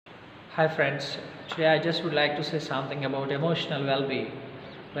Hi friends, today I just would like to say something about emotional well-being.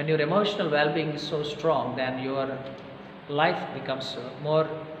 When your emotional well-being is so strong, then your life becomes more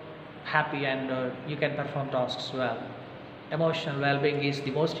happy and you can perform tasks well. Emotional well-being is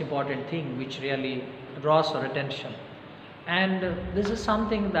the most important thing which really draws our attention. And this is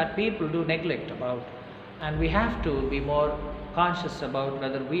something that people do neglect about, and we have to be more conscious about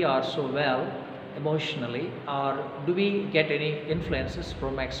whether we are so well emotionally, or do we get any influences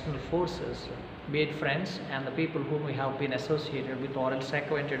from external forces, be it friends and the people whom we have been associated with or else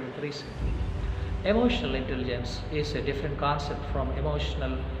acquainted with recently. Emotional intelligence is a different concept from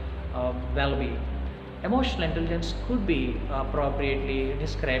emotional well-being. Emotional intelligence could be appropriately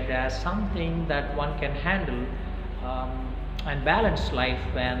described as something that one can handle and balance life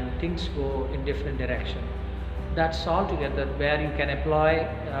when things go in different direction. That's altogether where you can apply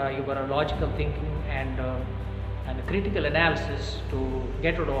your logical thinking and critical analysis to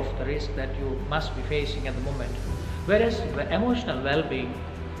get rid of the risk that you must be facing at the moment. Whereas the emotional well-being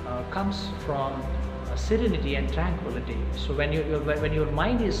comes from serenity and tranquility. So when your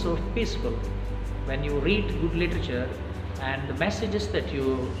mind is so peaceful, when you read good literature and the messages that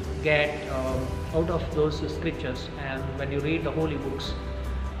you get out of those scriptures, and when you read the holy books,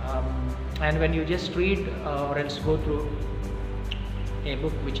 and when you just read or else go through a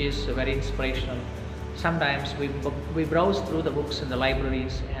book which is very inspirational. Sometimes we browse through the books in the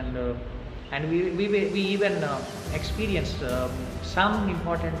libraries, and we even experience some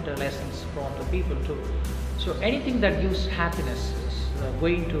important lessons from the people too. So anything that gives happiness is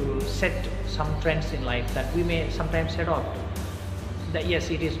going to set some trends in life that we may sometimes adopt. That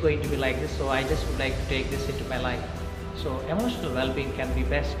yes, it is going to be like this, so I just would like to take this into my life. So emotional well-being can be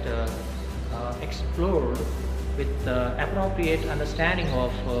best explored with appropriate understanding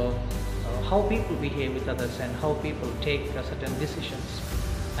of how people behave with others and how people take certain decisions.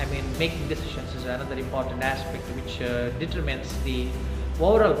 I mean, making decisions is another important aspect which determines the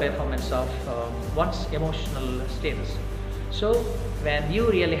overall performance of one's emotional status. So when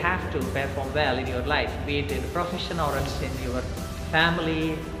you really have to perform well in your life, be it in profession or else in your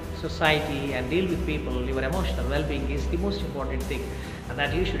family, society, and deal with people, your emotional well-being is the most important thing, and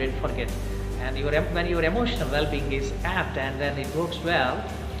that you shouldn't forget. And when your emotional well-being is apt and then it works well,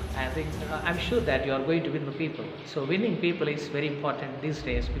 I think I'm sure that you are going to win the people. So winning people is very important these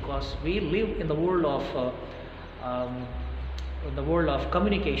days because we live in the world of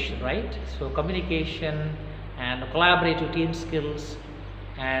communication, right? So communication and collaborative team skills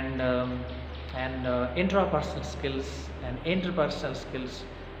and intrapersonal skills and interpersonal skills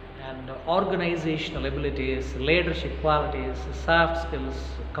and organizational abilities, leadership qualities, soft skills,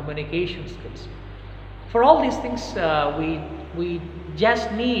 communication skills. For all these things, we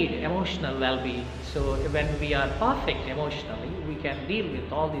just need emotional well-being. So when we are perfect emotionally, we can deal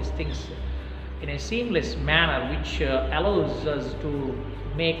with all these things in a seamless manner, which allows us to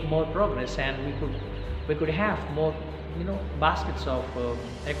make more progress, and we could have more, baskets of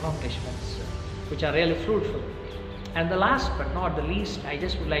accomplishments which are really fruitful. And the last but not the least, I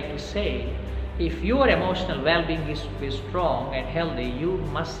just would like to say, if your emotional well-being is to be strong and healthy, you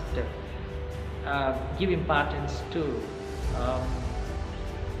must give importance to um,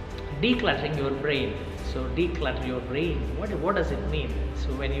 decluttering your brain. So declutter your brain. What does it mean? So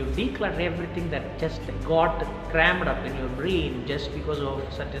when you declutter everything that just got crammed up in your brain just because of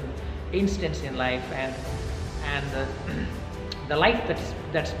certain instance in life, and the life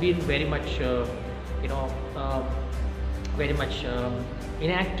that's been very much you know very much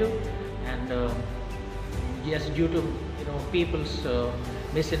inactive, and just due to people's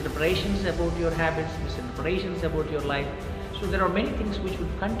misinterpretations about your habits, misinterpretations about your life. So there are many things which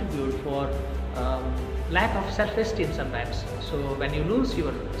would contribute for lack of self-esteem sometimes. So when you lose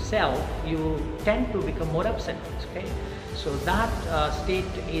yourself, you tend to become more upset. Okay, so that state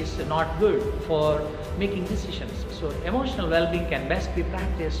is not good for making decisions. So emotional well-being can best be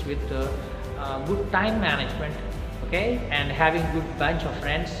practiced with good time management, okay, and having good bunch of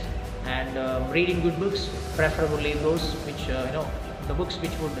friends, and reading good books, preferably those which the books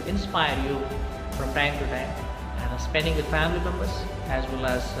which would inspire you from time to time, and spending with family members, as well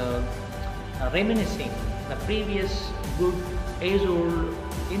as reminiscing the previous good age-old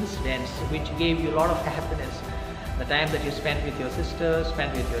incidents which gave you a lot of happiness. The time that you spent with your sister,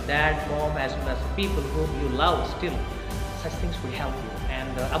 spent with your dad, mom, as well as the people whom you love still. Such things will help you.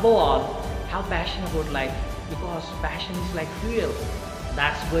 And above all, have passion about life, because passion is like fuel.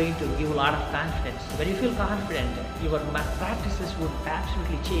 That's going to give a lot of confidence. When you feel confident, your practices would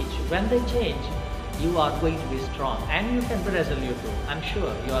absolutely change. When they change, you are going to be strong and you can be resolute too. I'm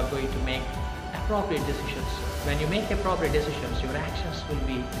sure you are going to make appropriate decisions When you make appropriate decisions, your actions will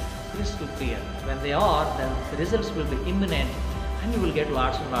be crystal clear. When they are, then the results will be imminent, and you will get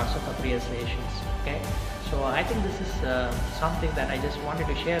lots and lots of appreciations. Okay, so I think this is something that I just wanted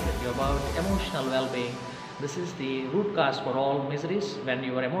to share with you about emotional well-being. This is the root cause for all miseries. When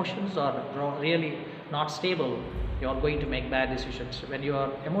your emotions are really not stable, you are going to make bad decisions. When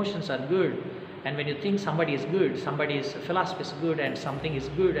your emotions are good, and when you think somebody is good, somebody's philosophy is good, and something is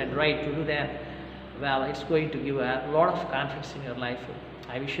good and right to do that, well, it's going to give a lot of confidence in your life.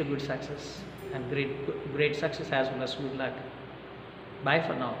 I wish you good success and great success as well as good luck. Bye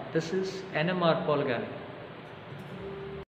for now. This is NMR Polgar.